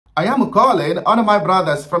I am calling on my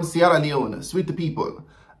brothers from Sierra Leone, sweet people.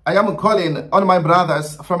 I am calling on my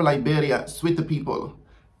brothers from Liberia, sweet people.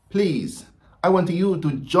 Please, I want you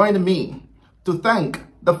to join me to thank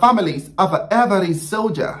the families of every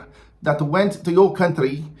soldier that went to your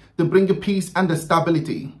country to bring peace and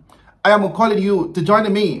stability. I am calling you to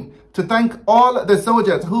join me to thank all the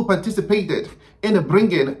soldiers who participated in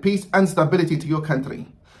bringing peace and stability to your country.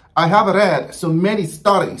 I have read so many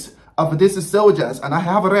stories of these soldiers, and I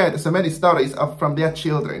have read so many stories from their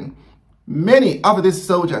children. Many of these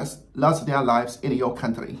soldiers lost their lives in your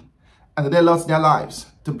country, and they lost their lives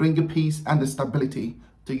to bring peace and stability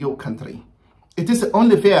to your country. It is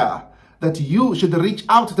only fair that you should reach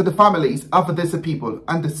out to the families of these people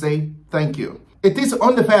and say thank you. It is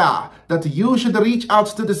only fair that you should reach out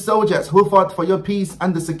to the soldiers who fought for your peace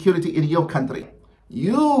and security in your country.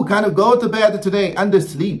 You can go to bed today and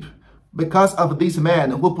sleep because of these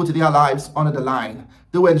men who put their lives on the line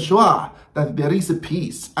to ensure that there is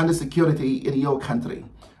peace and security in your country.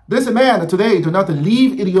 These men today do not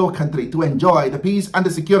live in your country to enjoy the peace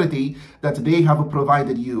and security that they have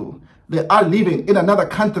provided you. They are living in another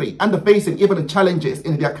country and facing even challenges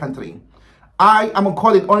in their country. I am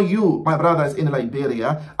calling on you, my brothers in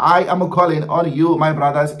Liberia. I am calling on you, my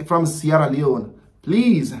brothers from Sierra Leone.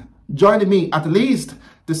 Please join me at least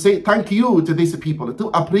to say thank you to these people, to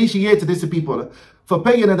appreciate these people for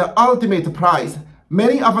paying the ultimate price.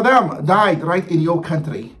 Many of them died right in your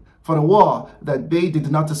country for a war that they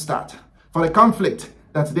did not start, for a conflict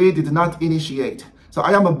that they did not initiate. So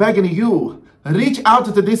I am begging you, reach out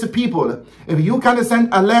to these people. If you can send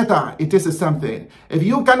a letter, it is something. If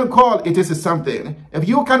you can call, it is something. If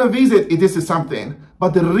you can visit, it is something.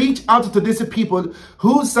 But reach out to these people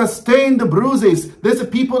who sustained the bruises, these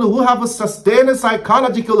people who have sustained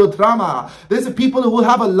psychological trauma, these people who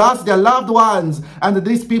have lost their loved ones, and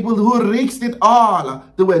these people who risked it all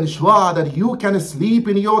to ensure that you can sleep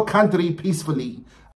in your country peacefully.